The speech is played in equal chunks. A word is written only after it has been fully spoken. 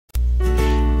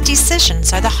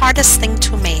decisions are the hardest thing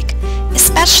to make,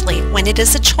 especially when it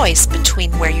is a choice between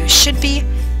where you should be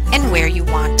and where you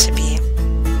want to be.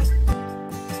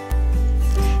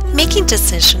 Making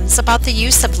decisions about the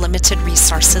use of limited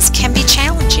resources can be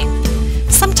challenging.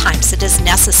 Sometimes it is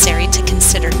necessary to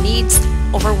consider needs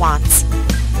over wants.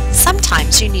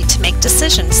 Sometimes you need to make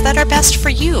decisions that are best for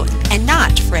you and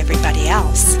not for everybody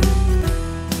else.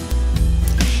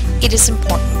 It is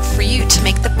important for you to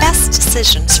make the best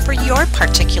decisions for your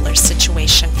particular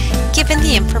situation, given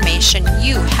the information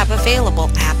you have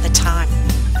available at the time.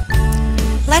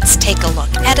 Let's take a look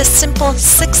at a simple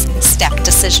 6-step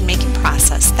decision-making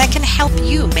process that can help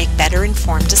you make better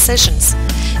informed decisions.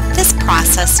 This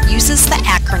process uses the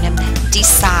acronym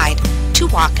DECIDE to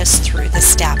walk us through the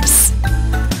steps.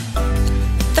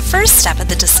 The first step of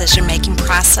the decision-making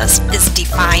process is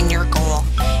define your goal.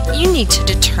 You need to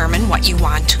determine what you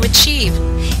want to achieve.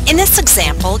 In this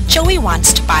example, Joey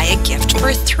wants to buy a gift for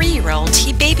a 3-year-old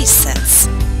he babysits.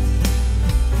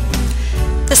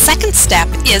 The second step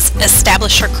is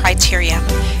establish your criteria.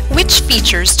 Which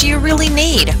features do you really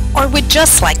need or would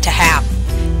just like to have?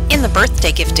 In the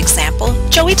birthday gift example,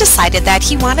 Joey decided that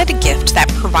he wanted a gift that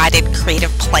provided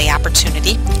creative play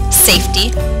opportunity,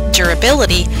 safety,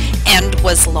 durability, and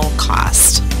was low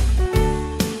cost.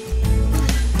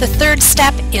 The third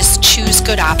step is choose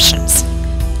good options.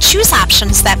 Choose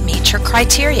options that meet your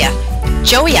criteria.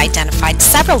 Joey identified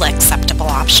several acceptable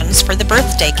options for the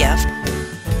birthday gift.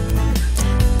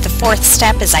 The fourth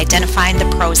step is identifying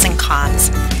the pros and cons.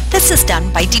 This is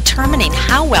done by determining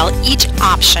how well each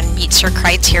option meets your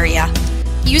criteria.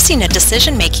 Using a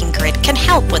decision-making grid can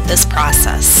help with this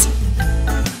process.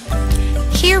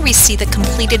 Here we see the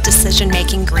completed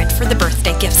decision-making grid for the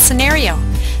birthday gift scenario.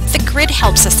 The grid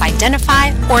helps us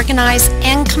identify, organize,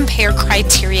 and compare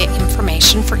criteria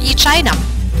information for each item.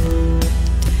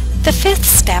 The fifth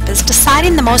step is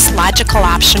deciding the most logical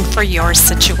option for your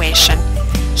situation.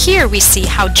 Here we see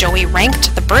how Joey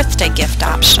ranked the birthday gift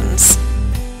options.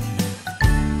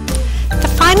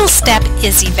 The final step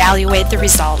is evaluate the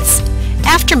results.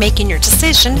 After making your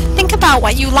decision, think about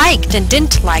what you liked and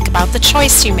didn't like about the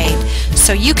choice you made,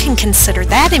 so you can consider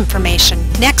that information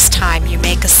next time you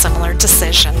make a similar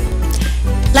decision.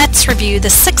 Let's review the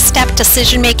 6-step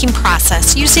decision-making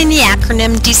process using the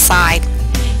acronym DECIDE.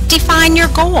 Define your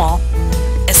goal.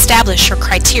 Establish your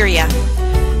criteria.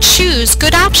 Choose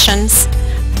good options.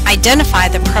 Identify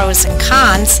the pros and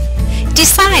cons.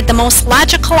 Decide the most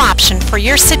logical option for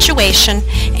your situation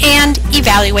and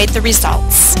evaluate the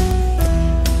results.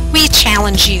 We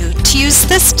challenge you to use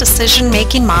this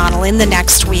decision-making model in the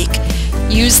next week.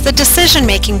 Use the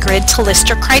decision-making grid to list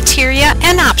your criteria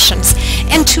and options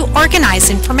and to organize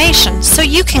information so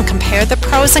you can compare the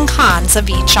pros and cons of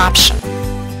each option.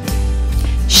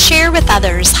 Share with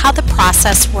others how the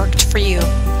process worked for you.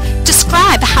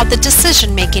 Describe how the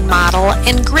decision-making model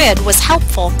and grid was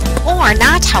helpful or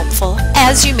not helpful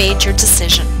as you made your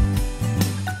decision.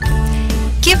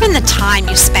 Given the time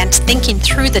you spent thinking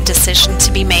through the decision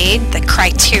to be made, the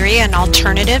criteria and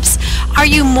alternatives, are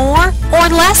you more or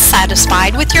less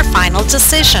satisfied with your final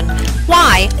decision?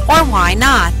 Why or why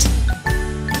not?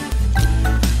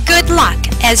 Good luck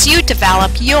as you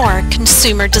develop your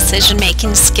consumer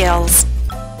decision-making skills.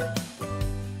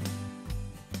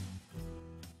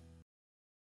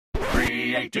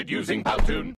 Created using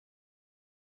Powtoon.